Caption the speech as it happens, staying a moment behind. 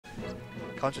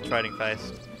Concentrating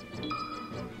face.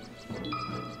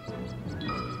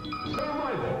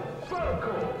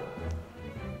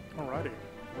 Alrighty.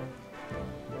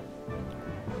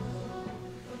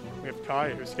 We have Kai,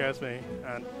 who scares me,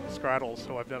 and Scraddles,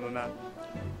 who I've never met.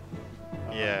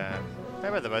 Yeah.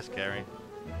 Maybe they're most scary.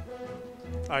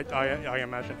 I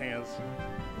imagine he is.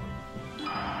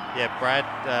 Yeah, Brad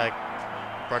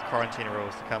broke quarantine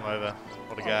rules to come over.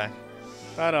 What a guy.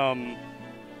 That,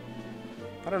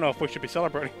 I don't know if we should be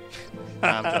celebrating.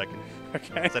 Nah, I'm joking.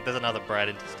 Okay. It's like there's another Brad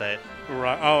interstate.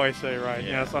 Right. Oh, I see. Right.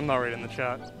 Yeah. Yes, I'm not reading the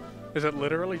chat. Is it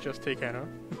literally just TKNO?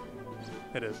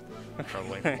 It is.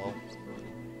 Probably. Well.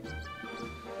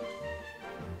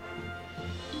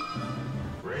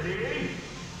 Ready?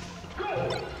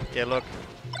 Go! Yeah, look.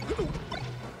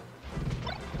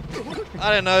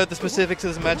 I don't know the specifics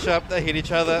of this matchup. They hit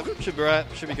each other. Should be right.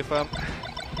 Should be good fun.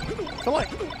 I feel like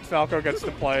Falco gets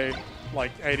to play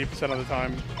like 80% of the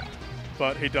time,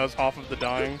 but he does half of the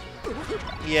dying.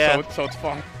 Yeah. So it's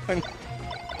fine.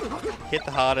 Hit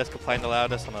the hardest, complain the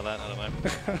loudest, something like that. I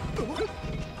don't know.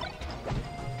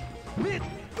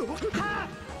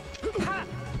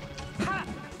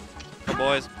 Come on,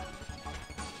 boys.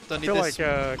 Don't I need feel this.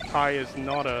 like Kai is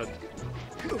not a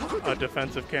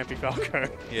defensive campy Falco.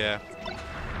 Yeah.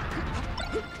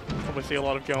 Probably see a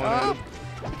lot of going Oh. in.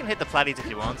 You can hit the flatties if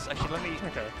you want. Actually, let me.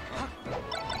 Okay.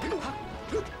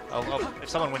 If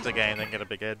someone wins a game, then get a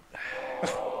big head. I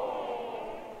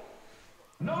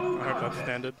hope that's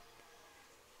standard.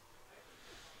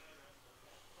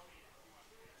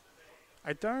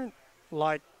 I don't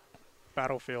like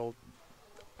Battlefield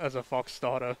as a Fox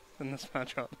starter in this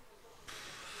matchup.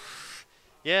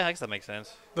 Yeah, I guess that makes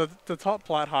sense. The top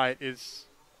plat height is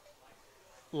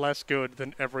less good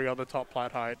than every other top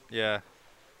plat height. Yeah.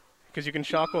 Because you can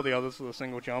shark all the others with a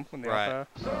single jump when they're Right. up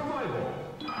there.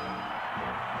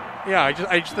 Yeah,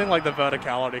 I just think like the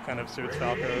verticality kind of suits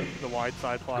Falco, the wide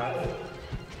side plat.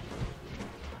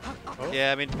 Oh.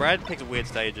 Yeah, I mean, Brad picks weird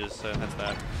stages, so that's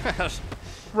that.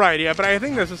 Right, yeah, but I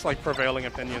think there's this like prevailing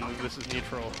opinion that this is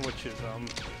neutral, which is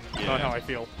Yeah. not how I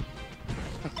feel.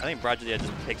 I think Brad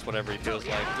just picks whatever he feels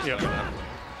like. Just Yeah. like that.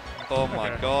 Oh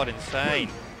my Okay. god, insane.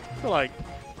 I feel like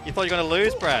You thought you were going to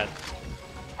lose, Brad?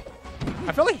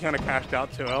 he kind of cashed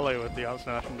out too early with the up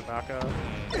smash and the back up.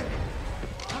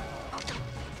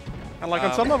 And like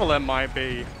on some level that might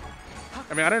be,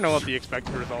 I mean I don't know what the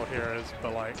expected result here is,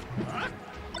 but like.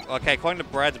 Okay, according to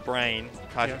Brad's brain,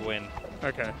 Kai Yeah. should win.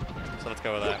 Okay. So let's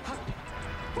go with that.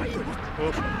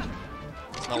 Oop.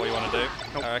 It's not what you want to do,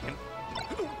 Nope. I reckon.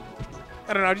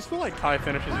 I don't know, I just feel like Kai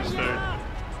finishes his food.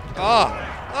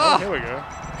 Oh! Here we go.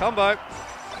 Combo!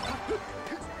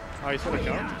 Oh, he's gonna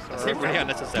jump. That Sorry. seemed really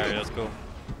unnecessary, that was cool.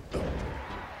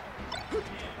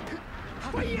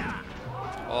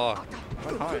 Oh,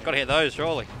 Hi. gotta hit those,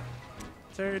 surely.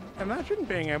 Dude, imagine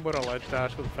being able to ledge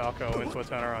dash with Falco into a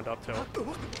turnaround up tilt.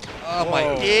 Oh Whoa,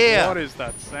 my ear! What is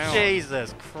that sound?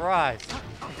 Jesus Christ.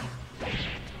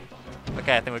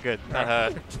 Okay, I think we're good. That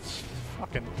hurt.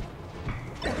 Fucking.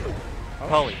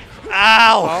 Holy.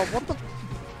 Ow! Oh, what the?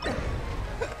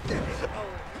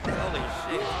 Holy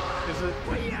shit. Is it?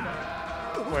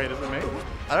 Wait, is it me?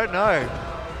 I don't know.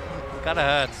 Kinda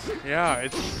hurts. Yeah,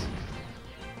 it's.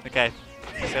 Okay,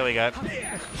 so here we go.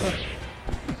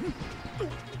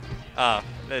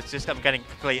 It's just I'm getting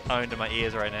completely owned in my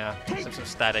ears right now. Some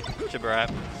static. Should be right.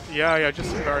 Yeah, just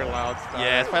very loud stuff.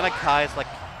 Yeah, it's probably like Kai's, like,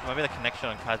 maybe the connection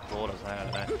on Kai's board or something, I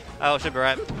don't know. Oh, should be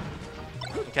right.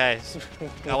 Okay,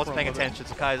 I wasn't paying attention,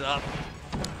 so Kai's up.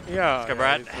 Yeah. Let's go,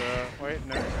 Brad. Wait,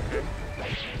 no, okay.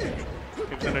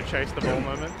 He was gonna chase the ball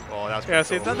moment. Oh, that was Yeah,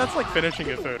 pretty see, cool. that's like finishing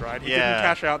your food, right? He Yeah. didn't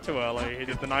cash out too early. He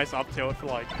did the nice up tilt for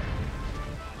like.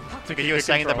 To keep You were it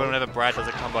saying that controlled. whenever Brad does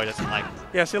a combo, just like...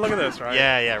 Yeah, see, look at this, right?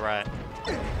 Yeah, right.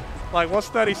 Like, what's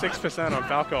 36% on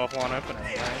Falco off one opening,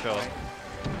 right? Sure.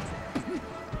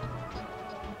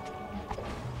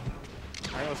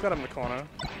 Alright, let's get him in the corner.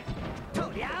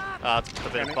 It's a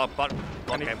bit of block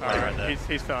And he- game play right there.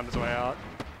 He's found his way out.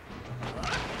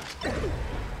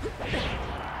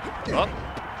 Oh.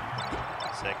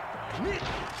 Sick.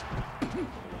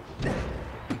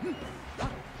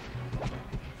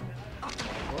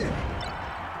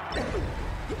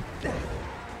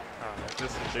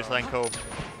 This lane cool.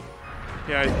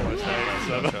 Yeah, he's probably staying on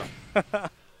server.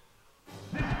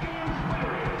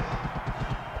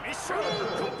 Sure.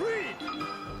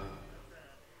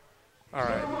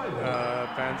 Alright,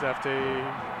 Ban's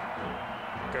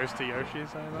FD goes to Yoshi's,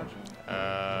 I imagine.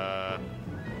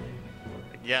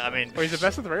 Yeah, I mean... Oh, he's a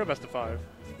best of 3 or best of 5?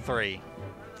 3.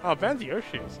 Oh, Ban's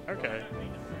Yoshi's. Okay.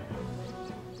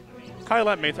 Kai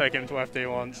let me take him to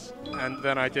FD once, and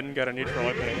then I didn't get a neutral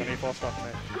opening and he forced off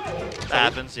me.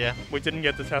 That happens, yeah. We didn't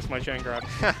get to test my chain grab.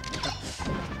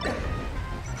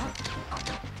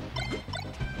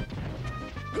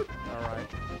 Alright.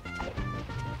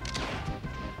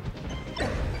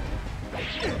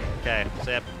 Okay,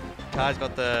 so yeah, Kai's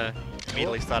got the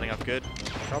immediately starting off good.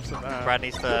 Drops it there. Brad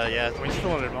needs to, yeah. We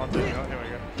still an advantage. Oh, here we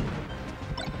go.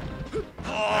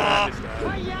 Oh!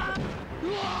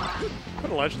 Could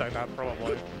have ledge deck that,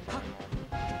 probably.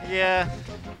 Yeah.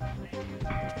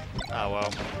 Oh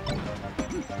well.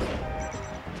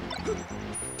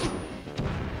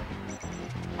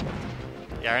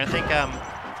 Yeah, I don't think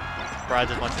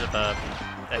Brad's as much of a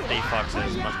FD fox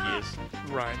as Muskie is.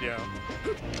 Right, yeah.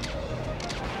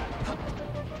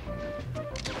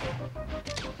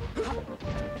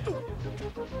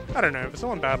 I don't know, for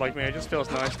someone bad like me, it just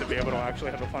feels nice to be able to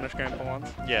actually have a punish game for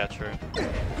once. Yeah, true.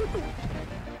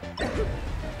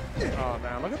 Oh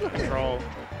man, look at the control.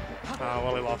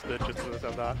 Well, he lost it just because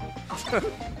of that.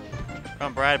 Come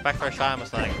on, Brad, back for a shot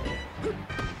Mustang.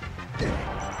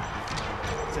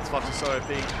 Since Fox is so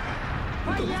OP.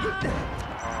 Oh no.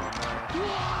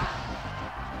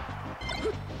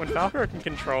 When Falco can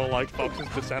control like Fox's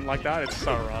descent like that, it's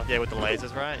so rough. Yeah, with the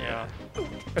lasers, right? Yeah.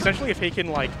 Essentially, if he can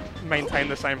like maintain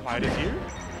the same height as you,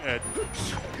 it's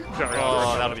very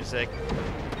Oh, that'll be sick.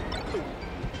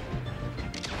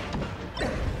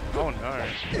 Oh no.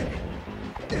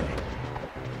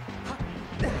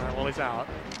 Alright, well he's out.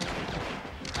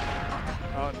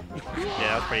 Oh.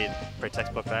 Yeah, that was pretty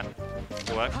textbook that.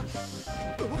 Good work.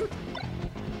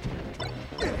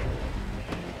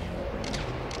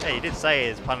 Hey, you did say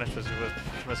his punish was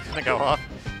gonna go off.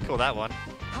 Cool that one.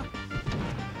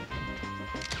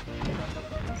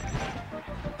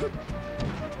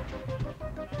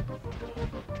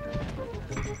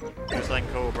 Do something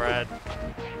cool, Brad.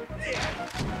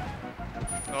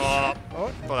 Oh,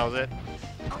 thought that was it.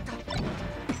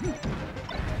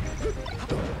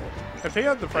 If he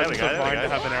had the presence go, of mind go. to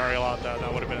have an aerial out there,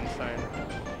 that would have been insane.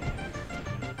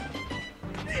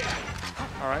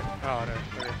 Alright. Oh no.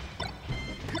 Okay.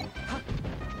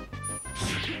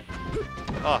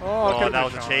 Oh, that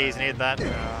was a cheese. Needed that.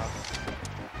 Yeah.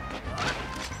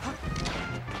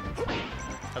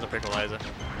 That's a pretty cool laser.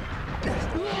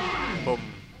 Boom.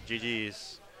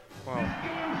 GG's. Wow.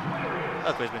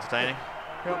 That's been entertaining.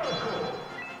 Yep.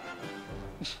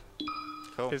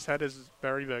 Cool. His head is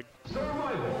very big.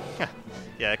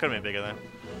 Yeah, it could have been bigger though.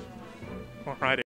 Alrighty.